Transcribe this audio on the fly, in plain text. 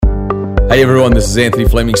Hey everyone, this is Anthony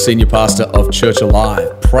Fleming, Senior Pastor of Church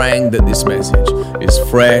Alive, praying that this message is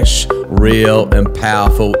fresh, real, and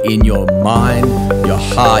powerful in your mind, your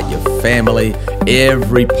heart, your family,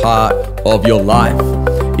 every part of your life.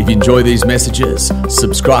 If you enjoy these messages,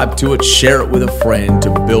 subscribe to it, share it with a friend to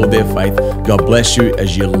build their faith. God bless you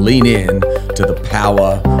as you lean in to the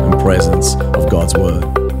power and presence of God's Word.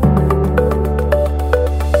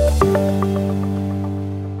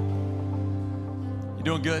 You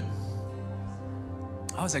doing good?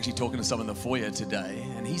 I was actually talking to someone in the foyer today,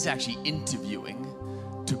 and he's actually interviewing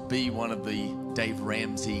to be one of the Dave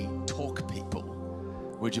Ramsey talk people.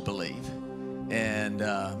 Would you believe? And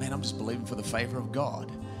man, I'm just believing for the favor of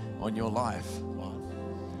God on your life. Wow.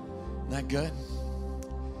 Isn't that good?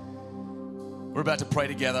 We're about to pray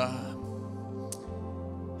together.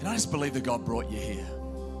 And I just believe that God brought you here.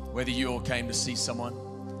 Whether you all came to see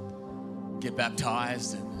someone get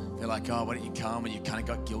baptized and they're like, oh, why don't you come? And you kind of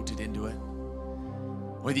got guilted into it.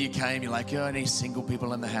 Whether you came, you're like, oh, any single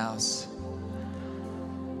people in the house?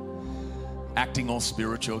 Acting all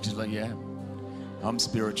spiritual, because like, yeah, I'm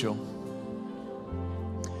spiritual.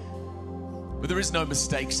 But there is no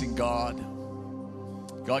mistakes in God.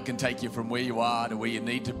 God can take you from where you are to where you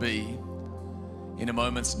need to be in a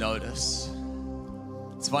moment's notice.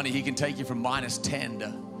 It's funny, He can take you from minus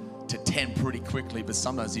 10 to 10 pretty quickly, but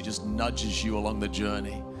sometimes He just nudges you along the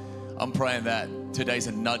journey. I'm praying that today's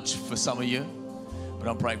a nudge for some of you. But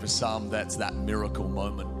I'm praying for some that's that miracle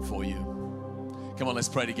moment for you. Come on, let's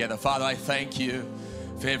pray together. Father, I thank you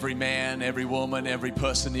for every man, every woman, every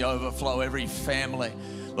person in the overflow, every family.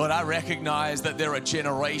 Lord, I recognize that there are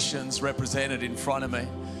generations represented in front of me.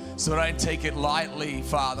 So I don't take it lightly,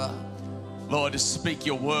 Father, Lord, to speak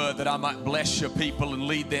your word that I might bless your people and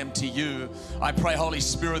lead them to you. I pray, Holy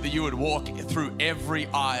Spirit, that you would walk through every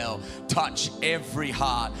aisle, touch every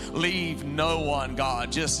heart, leave no one,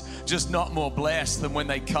 God, just not more blessed than when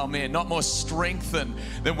they come in, not more strengthened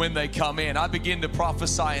than when they come in. I begin to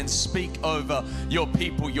prophesy and speak over your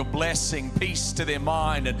people, your blessing, peace to their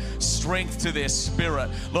mind and strength to their spirit.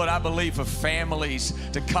 Lord, I believe for families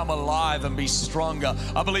to come alive and be stronger.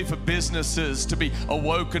 I believe for businesses to be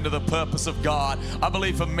awoken to the purpose of God. I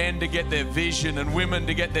believe for men to get their vision and women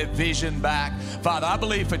to get their vision back. Father, I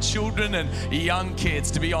believe for children and young kids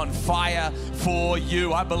to be on fire for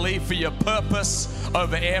you. I believe for your purpose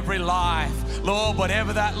over every life. Lord,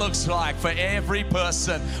 whatever that looks like for every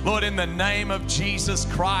person. Lord, in the name of Jesus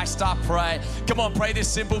Christ, I pray. Come on, pray this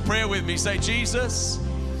simple prayer with me. Say, Jesus,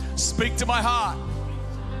 speak to my heart.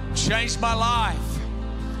 Change my life.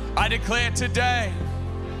 I declare today,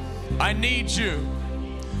 I need you.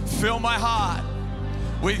 Fill my heart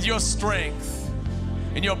with your strength.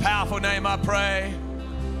 In your powerful name I pray.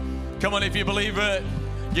 Come on, if you believe it,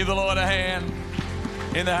 give the Lord a hand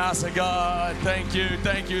in the house of God. Thank you,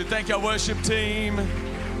 thank you. Thank our worship team.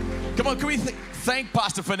 Come on, can we thank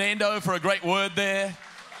Pastor Fernando for a great word there?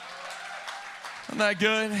 Isn't that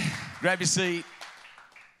good? Grab your seat.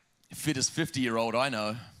 Fit as 50-year-old, I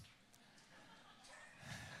know.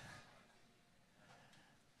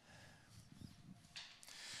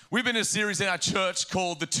 We've been in a series in our church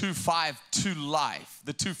called the 2-5-2 Life.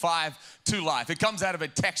 The 2-5-2 Life. It comes out of a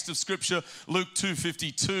text of Scripture, Luke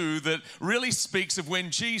 2:52, that really speaks of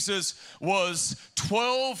when Jesus was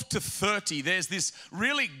 12 to 30. There's this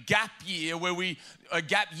really gap years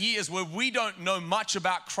where we don't know much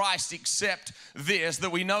about Christ except this,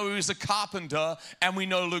 that we know He's a carpenter and we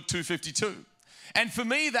know Luke 2:52. And for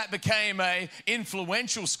me, that became an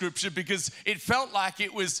influential scripture because it felt like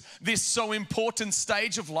it was this so important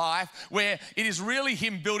stage of life where it is really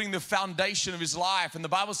Him building the foundation of His life. And the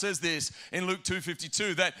Bible says this in Luke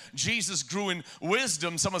 2:52, that Jesus grew in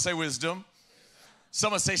wisdom. Someone say wisdom.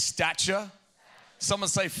 Someone say stature. Someone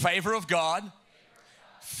say favor of God,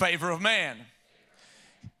 favor of man.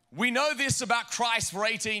 We know this about Christ for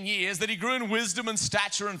 18 years, that He grew in wisdom and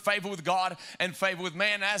stature and favor with God and favor with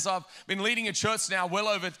man. As I've been leading a church now well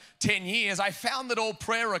over 10 years, I found that all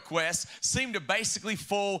prayer requests seem to basically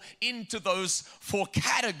fall into those 4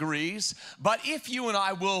 categories. But if you and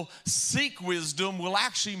I will seek wisdom, we'll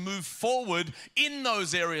actually move forward in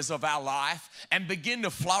those areas of our life and begin to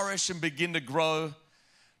flourish and begin to grow.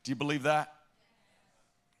 Do you believe that?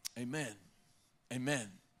 Amen.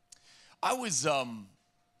 Amen. I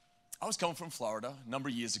was coming from Florida a number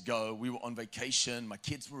of years ago. We were on vacation. My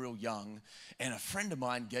kids were real young. And a friend of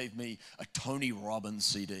mine gave me a Tony Robbins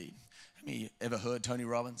CD. Have you ever heard Tony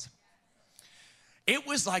Robbins? It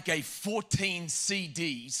was like a 14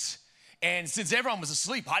 CDs And since everyone was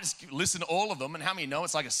asleep, I just listened to all of them. And how many know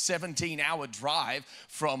it's like a 17-hour drive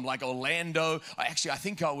from like Orlando. Actually, I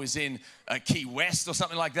think I was in Key West or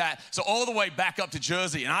something like that. So all the way back up to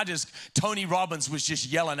Jersey. And Tony Robbins was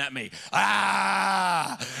just yelling at me,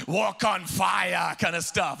 walk on fire kind of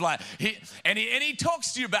stuff. Like he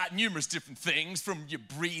talks to you about numerous different things, from your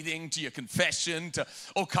breathing to your confession to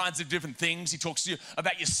all kinds of different things. He talks to you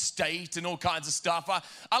about your state and all kinds of stuff.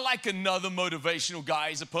 I like another motivational guy.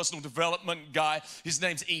 He's a personal development guy. His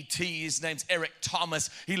name's E.T. His name's Eric Thomas.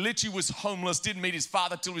 He literally was homeless, didn't meet his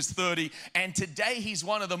father till he was 30. And today he's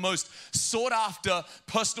one of the most sought after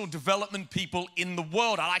personal development people in the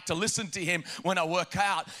world. I like to listen to him when I work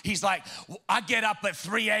out. He's like, I get up at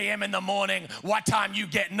 3 a.m. in the morning. What time you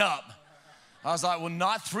getting up? I was like, well,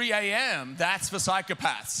 not 3 a.m. That's for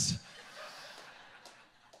psychopaths.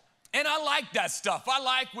 And I like that stuff. I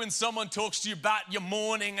like when someone talks to you about your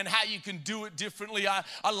morning and how you can do it differently. I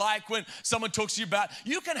like when someone talks to you about,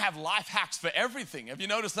 you can have life hacks for everything. Have you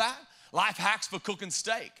noticed that? Life hacks for cooking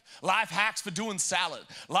steak. Life hacks for doing salad.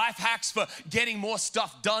 Life hacks for getting more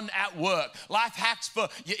stuff done at work. Life hacks for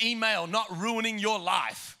your email not ruining your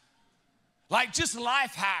life. Like just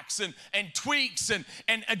life hacks and tweaks and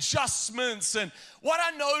adjustments. And what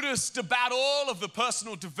I noticed about all of the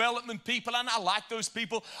personal development people, and I like those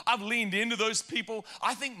people, I've leaned into those people.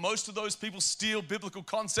 I think most of those people steal biblical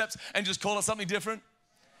concepts and just call it something different.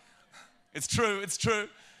 It's true, it's true.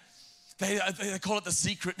 They call it the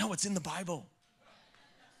secret. No, it's in the Bible.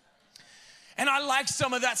 And I like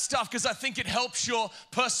some of that stuff because I think it helps your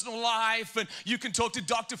personal life. And you can talk to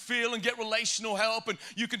Dr. Phil and get relational help. And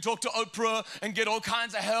you can talk to Oprah and get all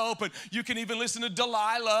kinds of help. And you can even listen to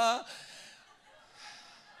Delilah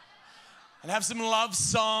and have some love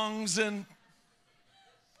songs and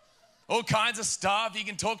all kinds of stuff. You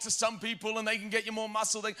can talk to some people and they can get you more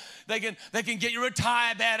muscle. They can get you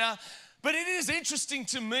retire better. But it is interesting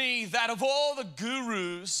to me that of all the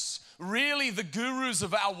gurus, really the gurus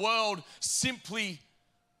of our world simply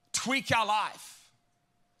tweak our life,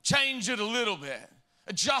 change it a little bit,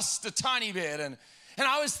 adjust a tiny bit. And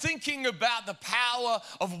I was thinking about the power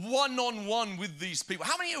of one-on-one with these people.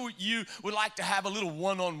 How many of you would like to have a little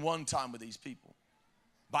one-on-one time with these people?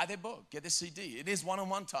 Buy their book, get their CD. It is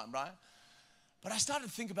one-on-one time, right? But I started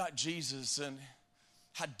to think about Jesus and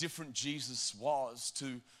how different Jesus was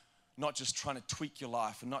to not just trying to tweak your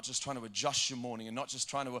life and not just trying to adjust your morning and not just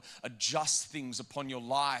trying to adjust things upon your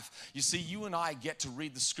life. You see, you and I get to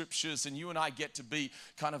read the scriptures and you and I get to be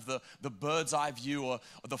kind of the bird's eye view or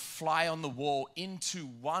the fly on the wall into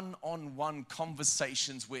one-on-one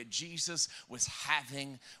conversations where Jesus was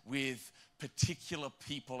having with particular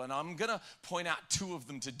people. And I'm going to point out two of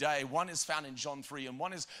them today. One is found in John 3 and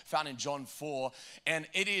one is found in John 4. And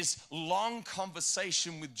it is long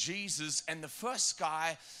conversation with Jesus. And the first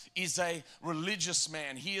guy is a religious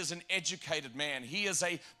man. He is an educated man. He is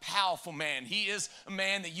a powerful man. He is a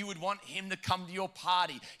man that you would want him to come to your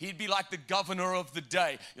party. He'd be like the governor of the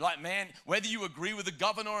day. You're like, man, whether you agree with the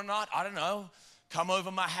governor or not, I don't know, come over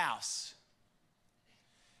my house.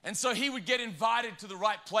 And so he would get invited to the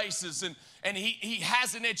right places and he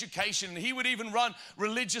has an education. And he would even run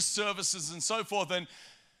religious services and so forth. And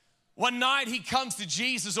one night he comes to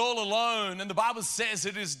Jesus all alone and the Bible says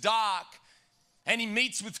it is dark. And he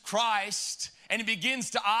meets with Christ and he begins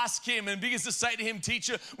to ask him and begins to say to him,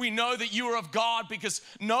 teacher, we know that you are of God because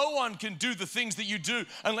no one can do the things that you do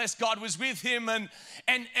unless God was with him. And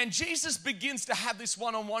Jesus begins to have this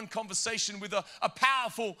one-on-one conversation with a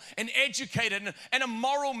powerful and educated and a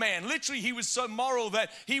moral man. Literally, he was so moral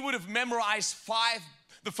that he would have memorized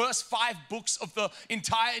the first 5 books of the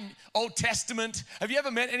entire Old Testament. Have you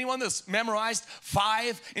ever met anyone that's memorized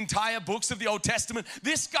 5 entire books of the Old Testament?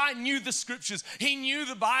 This guy knew the scriptures. He knew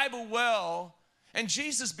the Bible well. And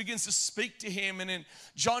Jesus begins to speak to him. And in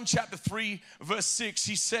John chapter 3, verse 6,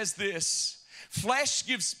 he says this, flesh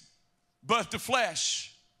gives birth to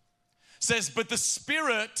flesh. Says, but the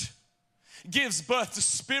Spirit gives birth to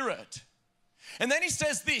spirit. And then he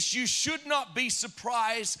says this, you should not be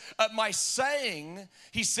surprised at my saying,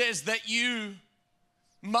 he says that you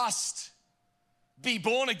must be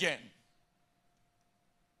born again.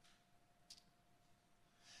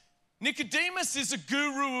 Nicodemus is a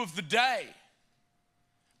guru of the day,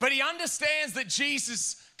 but he understands that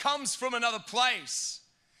Jesus comes from another place.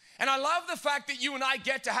 And I love the fact that you and I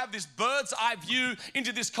get to have this bird's eye view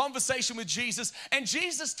into this conversation with Jesus. And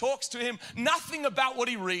Jesus talks to him nothing about what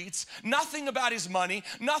he reads, nothing about his money,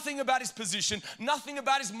 nothing about his position, nothing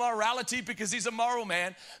about his morality because he's a moral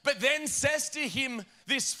man. But then says to him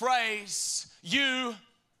this phrase, you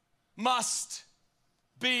must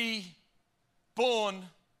be born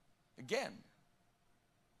again.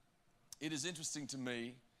 it is interesting to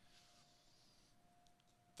me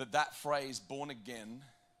that phrase, born again,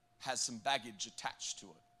 has some baggage attached to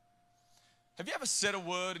it. Have you ever said a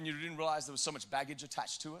word and you didn't realize there was so much baggage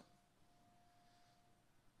attached to it?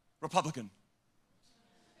 Republican.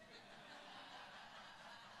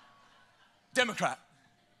 Democrat.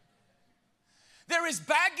 There is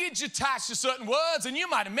baggage attached to certain words, and you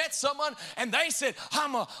might have met someone and they said,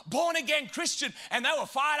 I'm a born-again Christian, and they were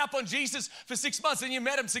fired up on Jesus for 6 months, and you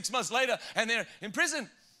met them 6 months later and they're in prison.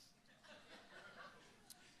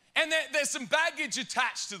 And there's some baggage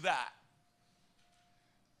attached to that.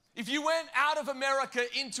 If you went out of America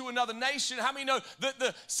into another nation, how many know that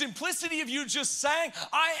the simplicity of you just saying,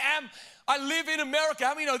 I live in America,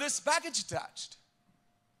 how many know there's baggage attached?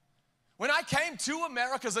 When I came to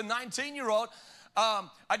America as a 19-year-old,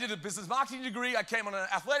 I did a business marketing degree. I came on an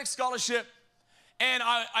athletic scholarship. And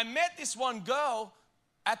I met this one girl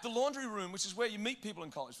at the laundry room, which is where you meet people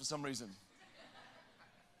in college for some reason.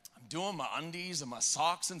 I'm doing my undies and my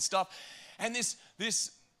socks and stuff. And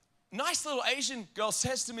this nice little Asian girl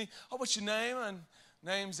says to me, oh, what's your name? And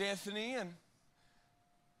name's Anthony. And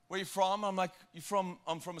where you from? I'm like,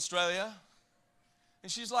 I'm from Australia.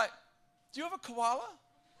 And she's like, do you have a koala?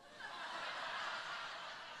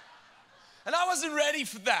 And I wasn't ready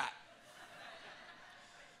for that.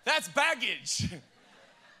 That's baggage.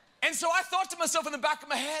 And so I thought to myself in the back of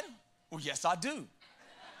my head, well, yes, I do.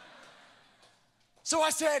 So I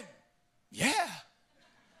said, yeah.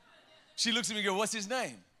 She looks at me and goes, what's his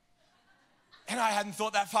name? And I hadn't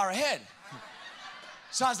thought that far ahead.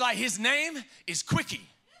 So I was like, his name is Quickie,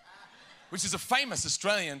 which is a famous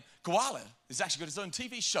Australian koala. He's actually got his own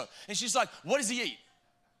TV show. And she's like, what does he eat?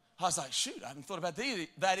 I was like, shoot, I haven't thought about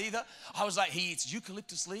that either. I was like, he eats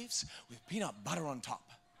eucalyptus leaves with peanut butter on top.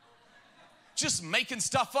 Just making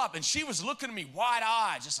stuff up. And she was looking at me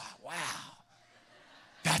wide-eyed, just like, wow,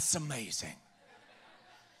 that's amazing.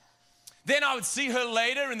 Then I would see her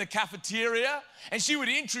later in the cafeteria, and she would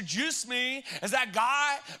introduce me as that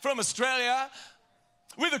guy from Australia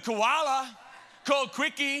with a koala called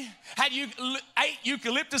Quickie, ate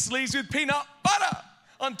eucalyptus leaves with peanut butter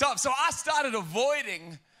on top. So I started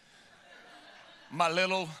avoiding my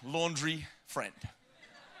little laundry friend.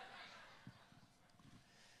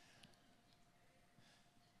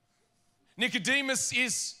 Nicodemus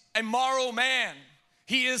is a moral man.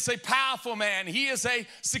 He is a powerful man. He is a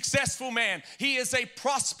successful man. He is a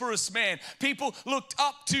prosperous man. People looked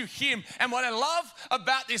up to him. And what I love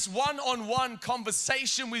about this one-on-one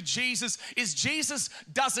conversation with Jesus is Jesus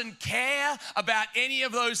doesn't care about any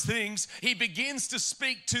of those things. He begins to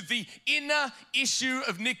speak to the inner issue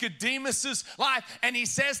of Nicodemus's life. And he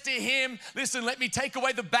says to him, listen, let me take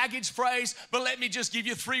away the baggage phrase, but let me just give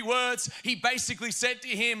you 3 words. He basically said to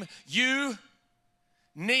him, you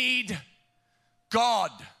need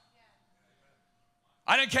God.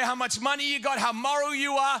 I don't care how much money you got, how moral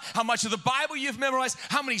you are, how much of the Bible you've memorized,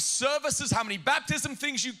 how many services, how many baptism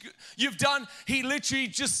things you've done. He literally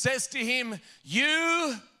just says to him,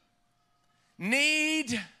 you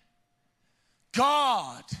need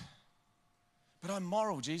God. But I'm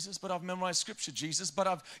moral, Jesus, but I've memorized scripture, Jesus, but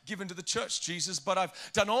I've given to the church, Jesus, but I've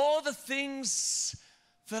done all the things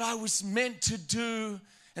that I was meant to do.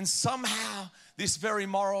 And somehow this very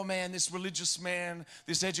moral man, this religious man,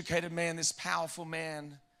 this educated man, this powerful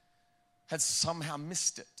man had somehow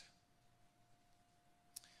missed it.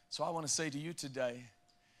 So I want to say to you today,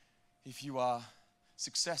 if you are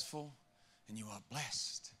successful and you are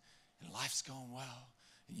blessed and life's going well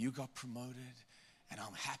and you got promoted and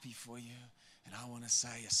I'm happy for you, and I want to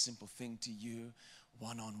say a simple thing to you,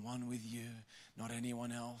 one-on-one with you, not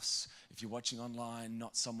anyone else. If you're watching online,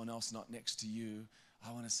 not someone else, not next to you.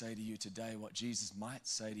 I want to say to you today what Jesus might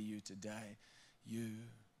say to you today. You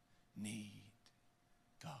need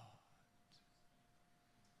God.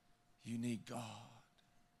 You need God.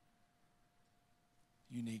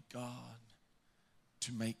 You need God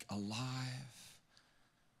to make alive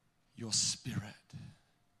your spirit.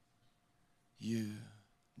 You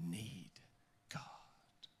need God.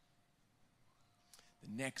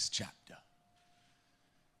 The next chapter,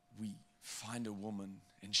 we find a woman,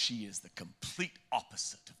 and she is the complete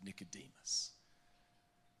opposite of Nicodemus.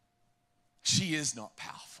 She is not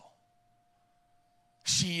powerful.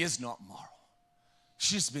 She is not moral.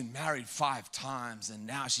 She's been married 5 times, and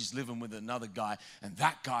now she's living with another guy, and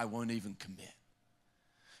that guy won't even commit.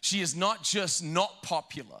 She is not just not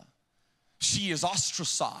popular. She is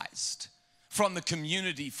ostracized from the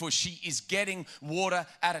community, for she is getting water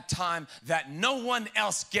at a time that no one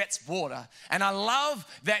else gets water. And I love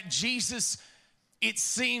that Jesus it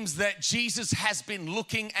seems that Jesus has been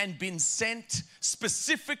looking and been sent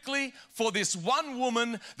specifically for this one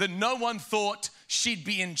woman that no one thought she'd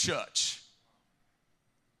be in church.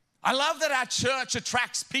 I love that our church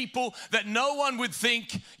attracts people that no one would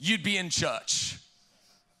think you'd be in church.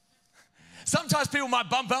 Sometimes people might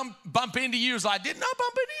bump into you. It's like, didn't I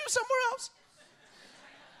bump into you somewhere else?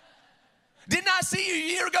 Didn't I see you a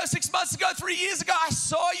year ago, 6 months ago, 3 years ago? I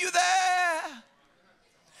saw you there.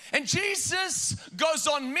 And Jesus goes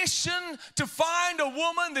on mission to find a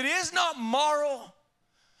woman that is not moral.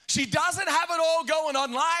 She doesn't have it all going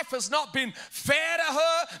on. Life has not been fair to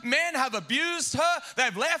her. Men have abused her.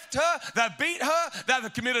 They've left her. They've beat her.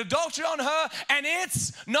 They've committed adultery on her. And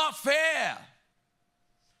it's not fair.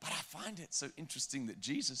 But I find it so interesting that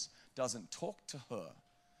Jesus doesn't talk to her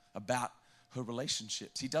about her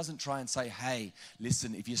relationships. He doesn't try and say, hey,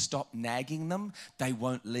 listen, if you stop nagging them, they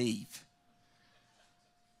won't leave.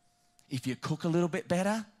 If you cook a little bit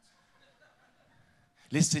better,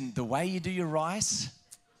 listen, the way you do your rice,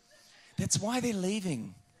 that's why they're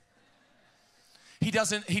leaving. He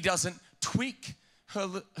doesn't tweak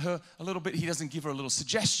her a little bit. He doesn't give her a little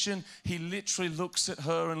suggestion. He literally looks at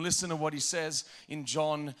her, and listen to what he says in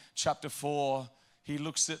John chapter 4. He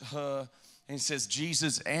looks at her and he says,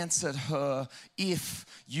 Jesus answered her, if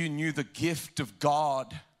you knew the gift of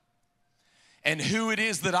God and who it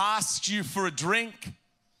is that asked you for a drink,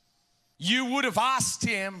 you would have asked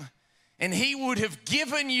him and he would have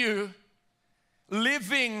given you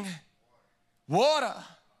living water.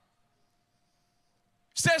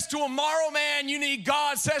 Says to a moral man, you need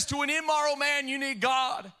God. Says to an immoral man, you need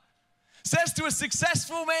God. Says to a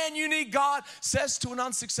successful man, you need God. Says to an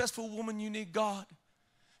unsuccessful woman, you need God.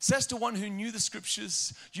 Says to one who knew the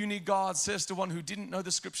scriptures, you need God. Says to one who didn't know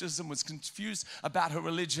the scriptures and was confused about her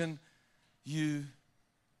religion, you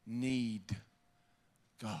need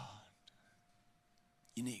God.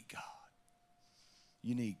 You need God.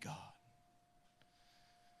 You need God.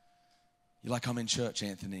 You're like, I'm in church,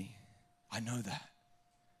 Anthony. I know that.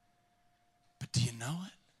 But do you know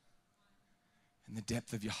it? In the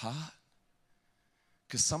depth of your heart?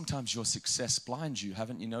 Because sometimes your success blinds you.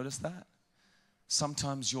 Haven't you noticed that?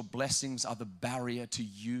 Sometimes your blessings are the barrier to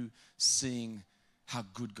you seeing how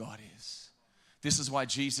good God is. This is why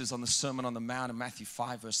Jesus on the Sermon on the Mount in Matthew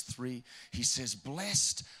 5 verse 3, he says,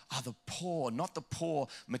 blessed are the poor, not the poor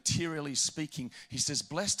materially speaking. He says,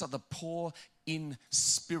 blessed are the poor in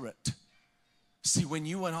spirit. See, when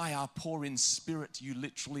you and I are poor in spirit, you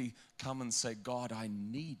literally come and say, God, I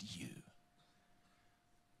need you.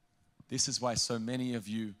 This is why so many of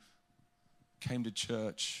you came to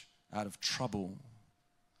church out of trouble,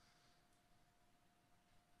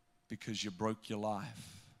 because you broke your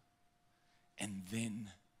life. And then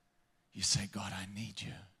you say, God, I need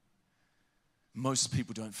you. Most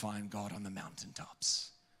people don't find God on the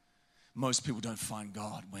mountaintops. Most people don't find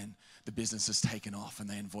God when the business has taken off and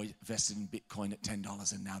they invested in Bitcoin at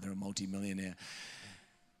 $10 and now they're a multimillionaire.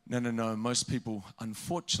 No. Most people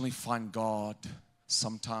unfortunately find God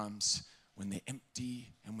sometimes when they're empty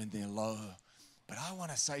and when they're low. But I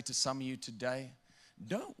want to say to some of you today,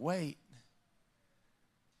 don't wait.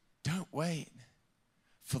 Don't wait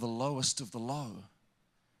for the lowest of the low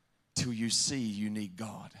till you see you need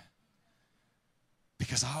God.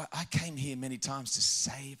 Because I came here many times to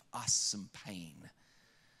save us some pain.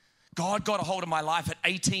 God got a hold of my life at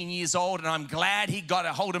 18 years old, and I'm glad he got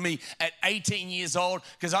a hold of me at 18 years old,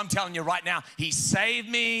 because I'm telling you right now, he saved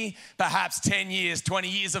me perhaps 10 years, 20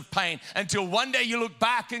 years of pain, until one day you look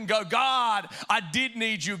back and go, God, I did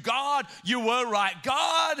need you. God, you were right.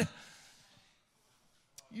 God,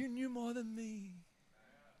 you knew more than me.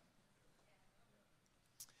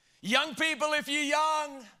 Young people, if you're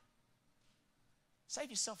young,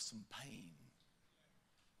 save yourself some pain.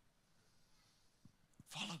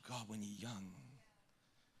 Follow God when you're young.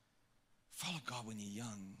 Follow God when you're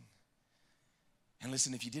young. And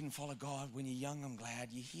listen, if you didn't follow God when you're young, I'm glad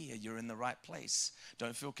you're here. You're in the right place.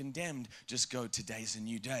 Don't feel condemned. Just go, today's a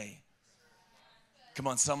new day. Come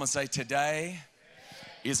on, someone say, today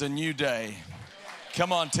is a new day.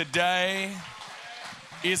 Come on, today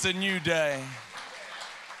is a new day.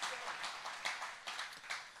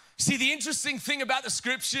 See, the interesting thing about the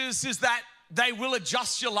scriptures is that they will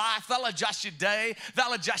adjust your life. They'll adjust your day.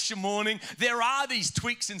 They'll adjust your morning. There are these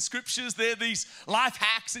tweaks in scriptures. There are these life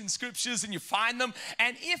hacks in scriptures, and you find them.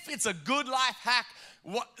 And if it's a good life hack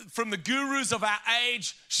from the gurus of our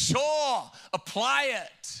age, sure, apply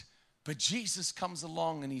it. But Jesus comes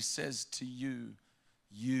along and he says to you,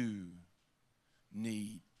 you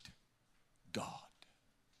need God.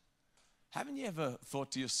 Haven't you ever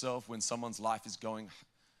thought to yourself, when someone's life is going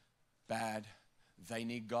bad, they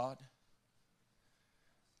need God?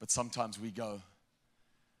 But sometimes we go,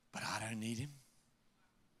 but I don't need him.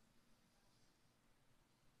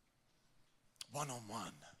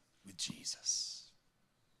 One-on-one with Jesus.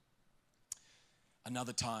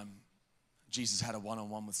 Another time, Jesus had a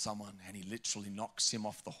one-on-one with someone and he literally knocks him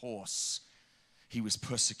off the horse. He was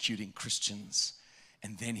persecuting Christians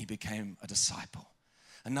and then he became a disciple.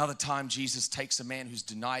 Another time, Jesus takes a man who's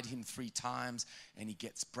denied him 3 times and he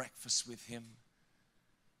gets breakfast with him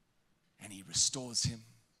and he restores him.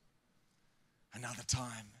 Another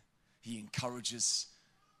time, he encourages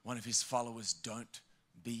one of his followers, don't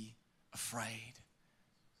be afraid.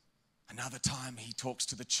 Another time, he talks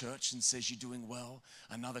to the church and says, you're doing well.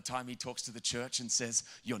 Another time, he talks to the church and says,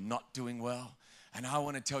 you're not doing well. And I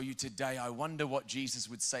want to tell you today, I wonder what Jesus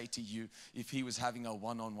would say to you if he was having a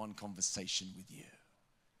one-on-one conversation with you.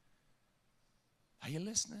 Are you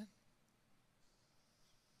listening?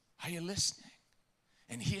 Are you listening?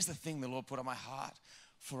 And here's the thing the Lord put on my heart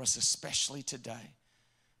for us, especially today.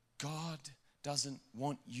 God doesn't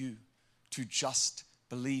want you to just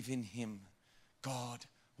believe in him. God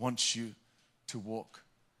wants you to walk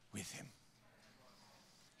with him.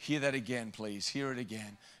 Hear that again, please. Hear it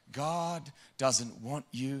again. God doesn't want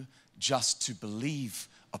you just to believe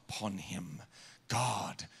upon him.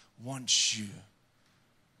 God wants you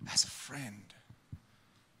as a friend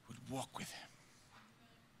would walk with him.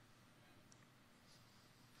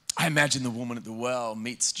 I imagine the woman at the well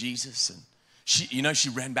meets Jesus and she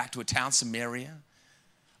ran back to a town, Samaria.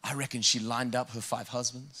 I reckon she lined up her 5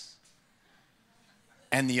 husbands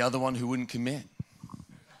and the other one who wouldn't commit.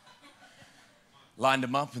 Lined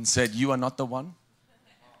them up and said, you are not the one.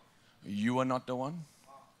 You are not the one.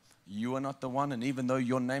 You are not the one. And even though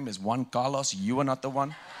your name is Juan Carlos, you are not the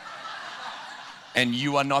one. And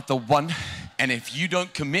you are not the one. And if you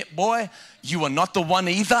don't commit, boy, you are not the one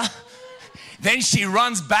either. Then she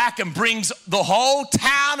runs back and brings the whole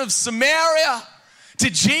town of Samaria to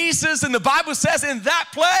Jesus. And the Bible says in that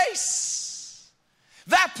place,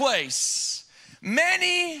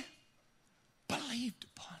 many believed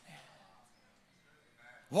upon him.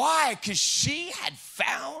 Why? Because she had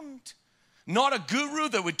found not a guru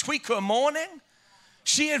that would tweak her morning.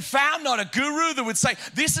 She had found not a guru that would say,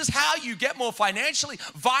 this is how you get more financially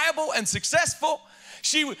viable and successful.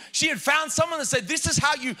 She had found someone that said, this is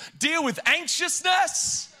how you deal with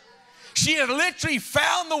anxiousness. She had literally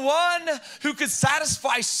found the one who could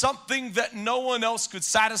satisfy something that no one else could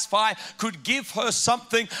satisfy, could give her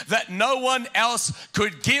something that no one else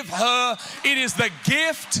could give her. It is the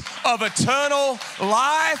gift of eternal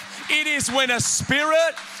life. It is when a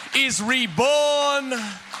spirit is reborn.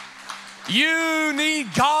 You need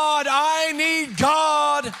God. I need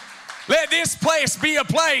God. Let this place be a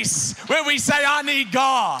place where we say, I need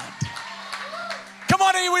God. Come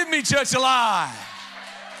on, are you with me, Church Alive?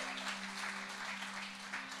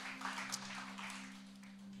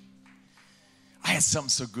 I had something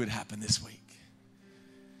so good happen this week.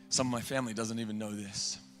 Some of my family doesn't even know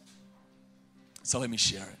this. So let me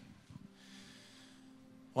share it.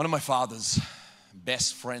 One of my father's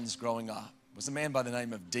best friends growing up was a man by the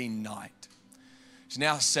name of Dean Knight. He's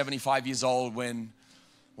now 75 years old. When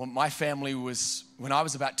my family was, when I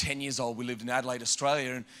was about 10 years old, we lived in Adelaide,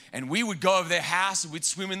 Australia, and we would go over their house and we'd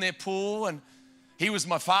swim in their pool, and he was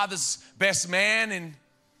my father's best man and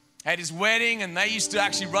at his wedding, and they used to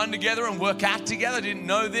actually run together and work out together. I didn't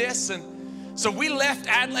know this, and so we left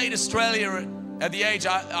Adelaide, Australia at the age,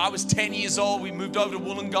 I was 10 years old. We moved over to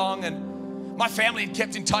Wollongong, and my family had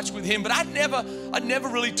kept in touch with him, but I'd never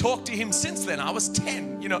really talked to him since then. I was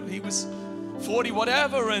 10, he was 40,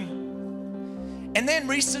 whatever, and then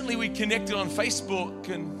recently we connected on Facebook,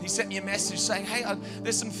 and he sent me a message saying, hey,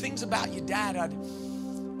 there's some things about your dad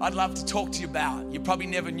I'd love to talk to you about. You probably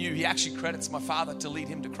never knew. He actually credits my father to lead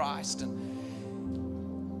him to Christ.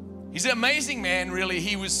 And he's an amazing man, really.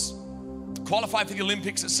 He was qualified for the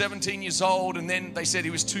Olympics at 17 years old, and then they said he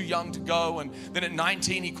was too young to go. And then at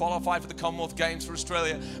 19, he qualified for the Commonwealth Games for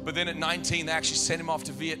Australia. But then at 19, they actually sent him off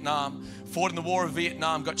to Vietnam, fought in the War of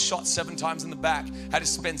Vietnam, got shot 7 times in the back, had to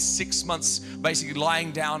spend 6 months basically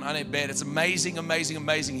lying down on a bed. It's amazing, amazing,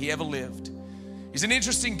 amazing he ever lived. He's an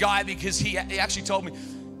interesting guy because he actually told me,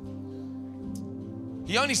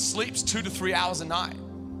 he only sleeps 2 to 3 hours a night.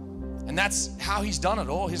 And that's how he's done it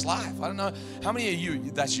all his life. I don't know. How many of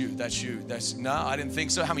you? That's you. No, I didn't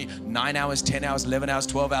think so. How many? 9 hours, 10 hours, 11 hours,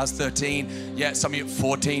 12 hours, 13. Yeah, some of you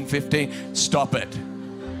 14, 15. Stop it.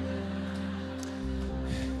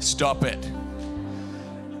 Stop it.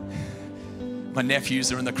 My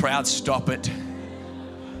nephews are in the crowd. Stop it.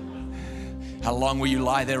 How long will you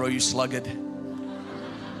lie there, O you sluggard?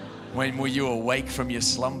 When will you awake from your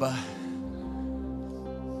slumber?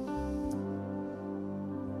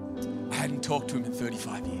 talked to him in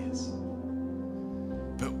 35 years.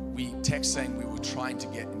 But we text saying we were trying to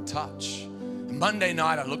get in touch. And Monday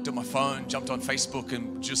night, I looked at my phone, jumped on Facebook,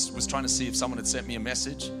 and just was trying to see if someone had sent me a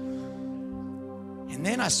message. And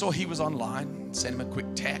then I saw he was online, sent him a quick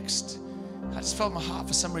text. I just felt in my heart,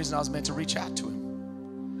 for some reason, I was meant to reach out to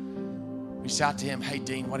him. Reached out to him, hey,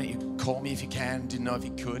 Dean, why don't you call me if you can? Didn't know if he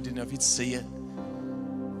could, didn't know if he'd see it.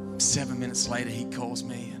 7 minutes later, he calls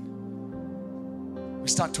me, and we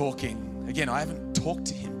start talking. Again, I haven't talked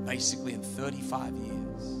to him basically in 35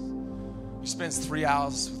 years. He spends 3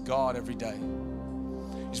 hours with God every day.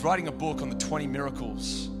 He's writing a book on the 20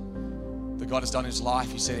 miracles that God has done in his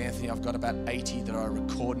life. He said, Anthony, I've got about 80 that I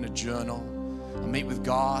record in a journal. I meet with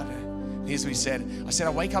God. Here's what he said. I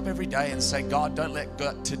wake up every day and say, God, don't let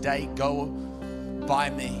today go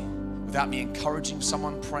by me without me encouraging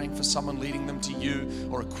someone, praying for someone, leading them to you,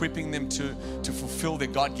 or equipping them to fulfill their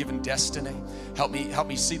God-given destiny. Help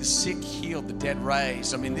me see the sick healed, the dead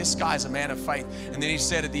raised. I mean, this guy's a man of faith. And then he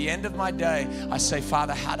said, at the end of my day, I say,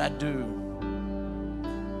 Father, how'd I do?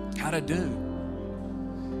 How'd I do?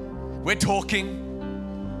 We're talking,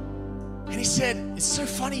 and he said, it's so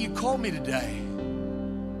funny you called me today.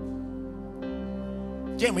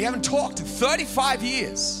 Again, we haven't talked in 35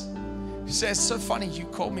 years. He says, so funny you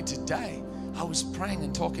called me today. I was praying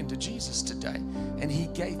and talking to Jesus today, and he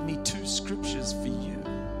gave me 2 scriptures for you.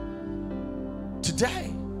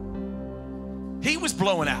 Today. He was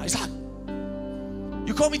blowing out. He's like,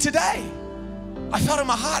 you called me today. I felt in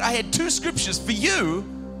my heart I had 2 scriptures for you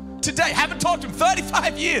today. Haven't talked to him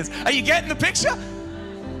 35 years. Are you getting the picture?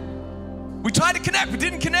 We tried to connect, we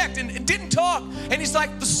didn't connect and didn't talk. And he's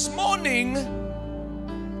like, this morning,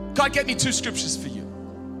 God gave me 2 scriptures for you.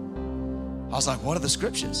 I was like, what are the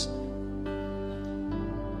scriptures?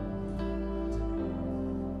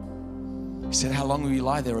 He said, how long will you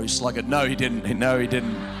lie there, or you sluggard? No, he didn't. No, he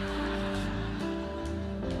didn't.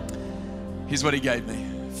 Here's what he gave me.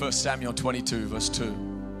 1 Samuel 22, verse 2.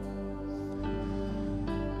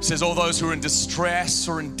 It says, all those who were in distress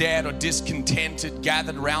or in debt or discontented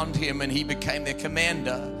gathered around him, and he became their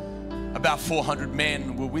commander. About 400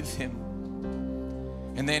 men were with him.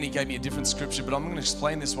 And then he gave me a different scripture, but I'm going to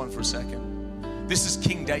explain this one for a second. This is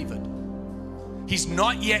King David. He's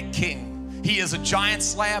not yet king. He is a giant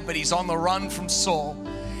slayer, but he's on the run from Saul.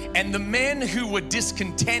 And the men who were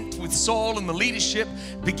discontent with Saul and the leadership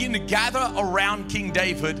begin to gather around King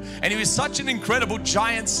David. And he was such an incredible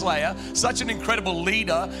giant slayer, such an incredible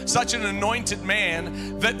leader, such an anointed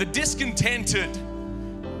man, that the discontented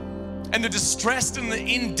and the distressed and the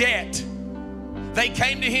in debt, they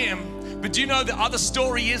came to him. But do you know the other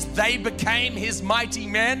story is they became his mighty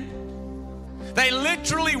men? They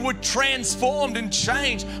literally were transformed and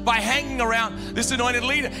changed by hanging around this anointed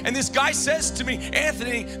leader. And this guy says to me,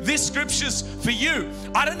 Anthony, this scripture's for you.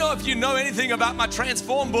 I don't know if you know anything about my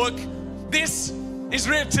Transform book. This is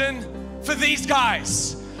written for these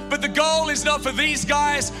guys. But the goal is not for these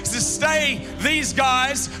guys to stay these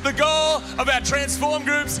guys. The goal of our Transform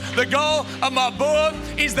groups, the goal of my book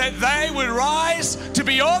is that they would rise to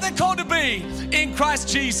be all they're called to be in Christ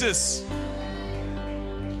Jesus.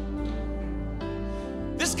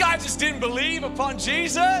 This guy just didn't believe upon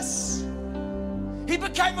Jesus. He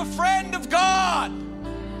became a friend of God.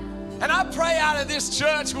 And I pray out of this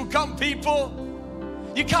church will come people.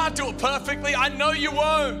 You can't do it perfectly. I know you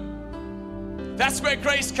won't. That's where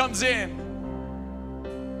grace comes in.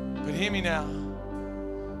 But hear me now.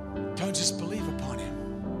 Don't just believe upon him.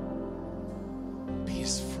 Be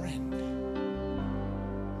his friend.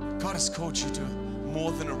 God has called you to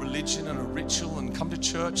more than a religion and a ritual and come to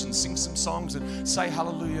church and sing some songs and say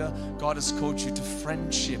hallelujah. God has called you to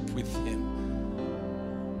friendship with him.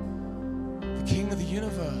 The King of the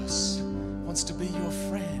universe wants to be your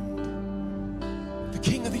friend. The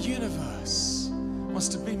King of the universe wants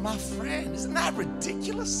to be my friend. Isn't that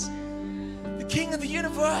ridiculous? The King of the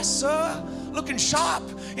universe, sir, looking sharp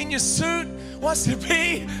in your suit, wants to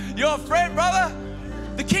be your friend, brother.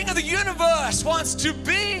 The King of the universe wants to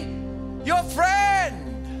be your friend.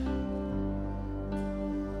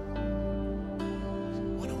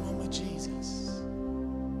 One-on-one with Jesus.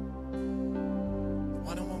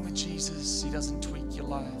 One-on-one with Jesus. He doesn't tweak your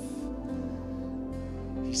life.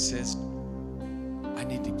 He says, I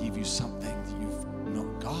need to give you something that you've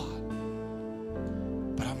not got.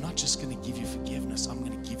 But I'm not just going to give you forgiveness. I'm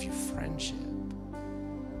going to give you friendship.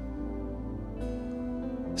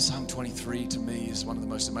 Psalm 23 to me is one of the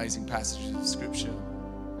most amazing passages of Scripture.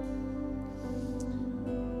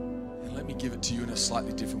 Let me give it to you in a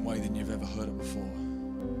slightly different way than you've ever heard it before.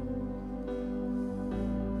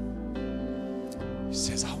 He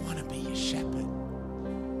says, I want to be your shepherd.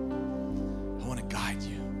 I want to guide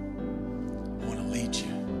you.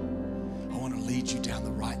 lead you down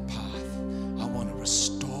the right path. I want to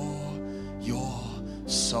restore your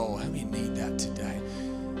soul. How many need that today?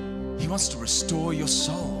 He wants to restore your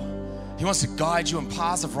soul. He wants to guide you in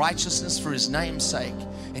paths of righteousness for His name's sake.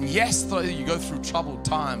 And yes, though you go through troubled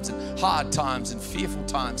times and hard times and fearful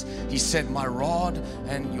times, He said, my rod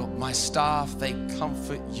and my staff, they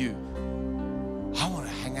comfort you. I want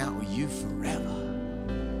to hang out with you forever.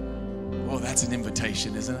 Oh, that's an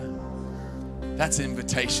invitation, isn't it? That's an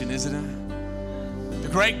invitation, isn't it? The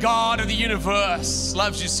great God of the universe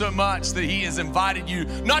loves you so much that He has invited you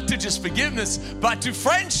not to just forgiveness, but to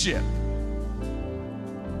friendship.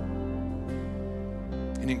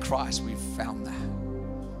 And in Christ, we've found that.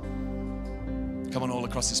 Come on, all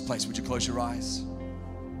across this place, would you close your eyes?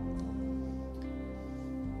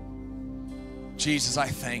 Jesus, I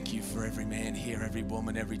thank you for every man here, every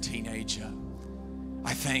woman, every teenager.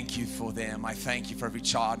 I thank you for them. I thank you for every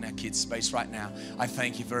child in our kids' space right now. I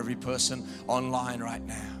thank you for every person online right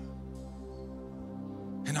now.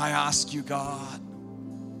 And I ask you, God,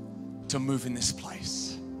 to move in this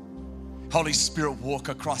place. Holy Spirit, walk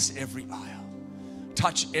across every aisle.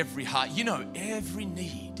 Touch every heart. You know every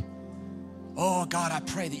need. Oh God, I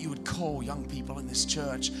pray that you would call young people in this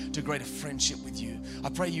church to greater friendship with you. I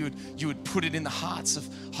pray you would put it in the hearts of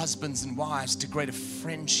husbands and wives to greater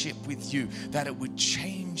friendship with you, that it would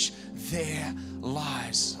change their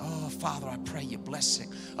lives. Oh Father, I pray your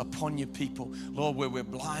blessing upon your people. Lord, where we're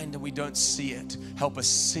blind and we don't see it, help us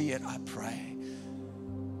see it, I pray.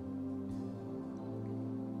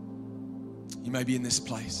 You may be in this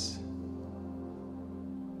place.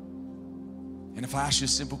 And if I ask you a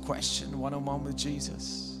simple question, one-on-one with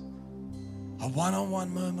Jesus, a one-on-one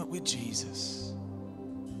moment with Jesus,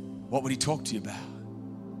 what would He talk to you about?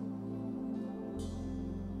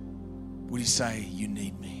 Would He say, you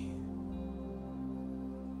need me?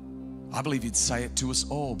 I believe He'd say it to us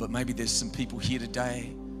all, but maybe there's some people here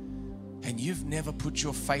today and you've never put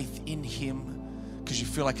your faith in Him because you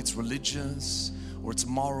feel like it's religious or it's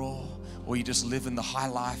moral or you just live in the high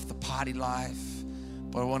life, the party life.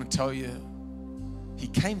 But I want to tell you, He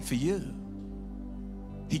came for you.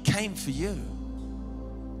 He came for you.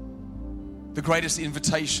 The greatest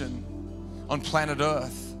invitation on planet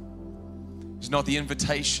Earth is not the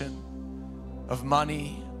invitation of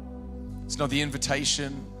money. It's not the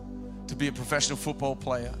invitation to be a professional football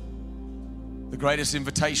player. The greatest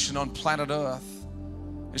invitation on planet Earth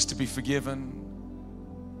is to be forgiven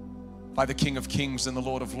by the King of Kings and the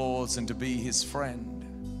Lord of Lords and to be His friend.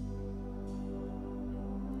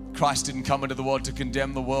 Christ didn't come into the world to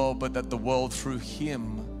condemn the world, but that the world through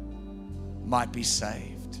Him might be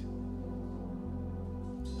saved.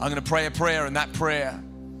 I'm going to pray a prayer, and that prayer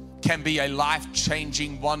can be a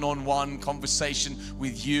life-changing one-on-one conversation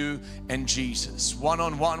with you and Jesus.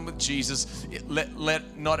 One-on-one with Jesus.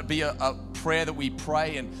 Let not be a prayer that we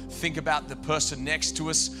pray and think about the person next to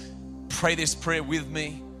us. Pray this prayer with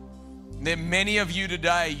me. There are many of you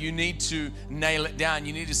today, you need to nail it down.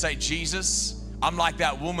 You need to say, Jesus, I'm like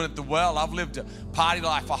that woman at the well. I've lived a party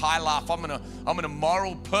life, a high life. I'm an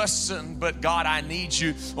immoral person, but God, I need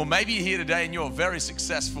you. Or maybe you're here today and you're very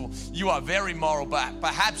successful. You are very moral, but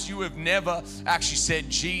perhaps you have never actually said,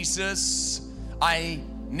 Jesus, I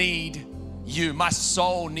need you. My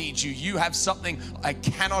soul needs you. You have something I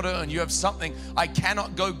cannot earn. You have something I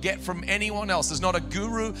cannot go get from anyone else. There's not a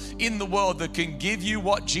guru in the world that can give you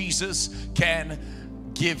what Jesus can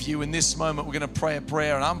give you. In this moment, we're going to pray a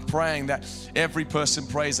prayer, and I'm praying that every person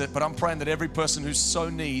prays it, but I'm praying that every person who so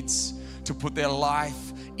needs to put their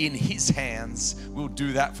life in His hands will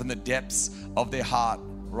do that from the depths of their heart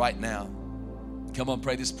right now. Come on,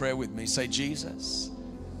 pray this prayer with me. Say, Jesus,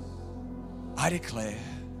 I declare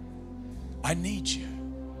I need you.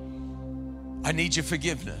 I need your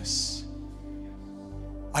forgiveness.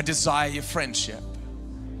 I desire your friendship.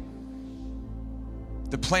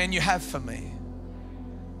 The plan you have for me,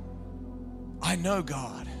 I know,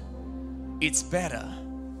 God, it's better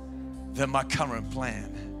than my current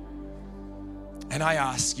plan. And I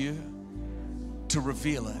ask you to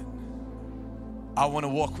reveal it. I want to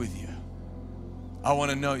walk with you. I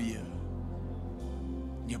want to know you.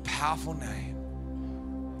 In your powerful name,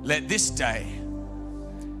 let this day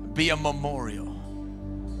be a memorial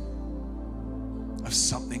of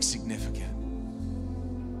something significant.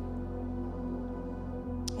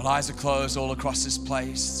 While eyes are closed all across this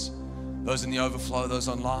place, those in the overflow, those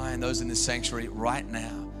online, those in the sanctuary right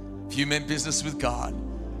now, if you meant business with God,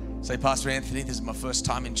 say, Pastor Anthony, this is my first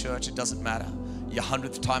time in church. It doesn't matter. Your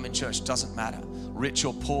 100th time in church, doesn't matter. Rich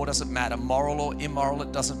or poor, doesn't matter. Moral or immoral,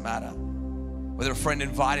 it doesn't matter. Whether a friend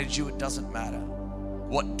invited you, it doesn't matter.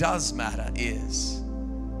 What does matter is,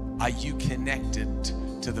 are you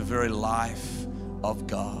connected to the very life of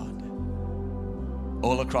God.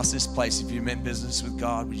 All across this place, if you meant business with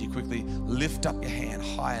God, would you quickly lift up your hand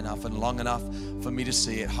high enough and long enough for me to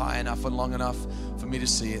see it, high enough and long enough for me to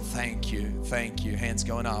see it. Thank you, thank you. Hands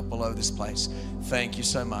going up all over this place. Thank you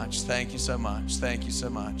so much, thank you so much, thank you so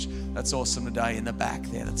much. That's awesome today in the back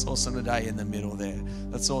there. That's awesome today in the middle there.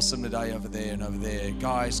 That's awesome today over there and over there.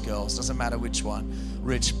 Guys, girls, doesn't matter which one.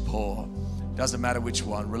 Rich, poor. Doesn't matter which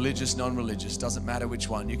one, religious, non-religious, doesn't matter which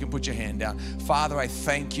one. You can put your hand down. Father, I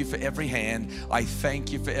thank you for every hand. I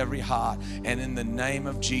thank you for every heart. And in the name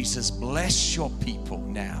of Jesus, bless your people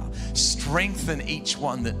now. Strengthen each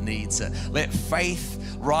one that needs it. Let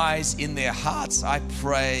faith rise in their hearts, I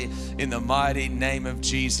pray, in the mighty name of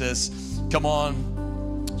Jesus. Come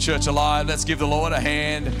on, Church Alive, let's give the Lord a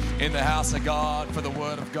hand in the house of God for the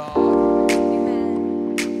word of God.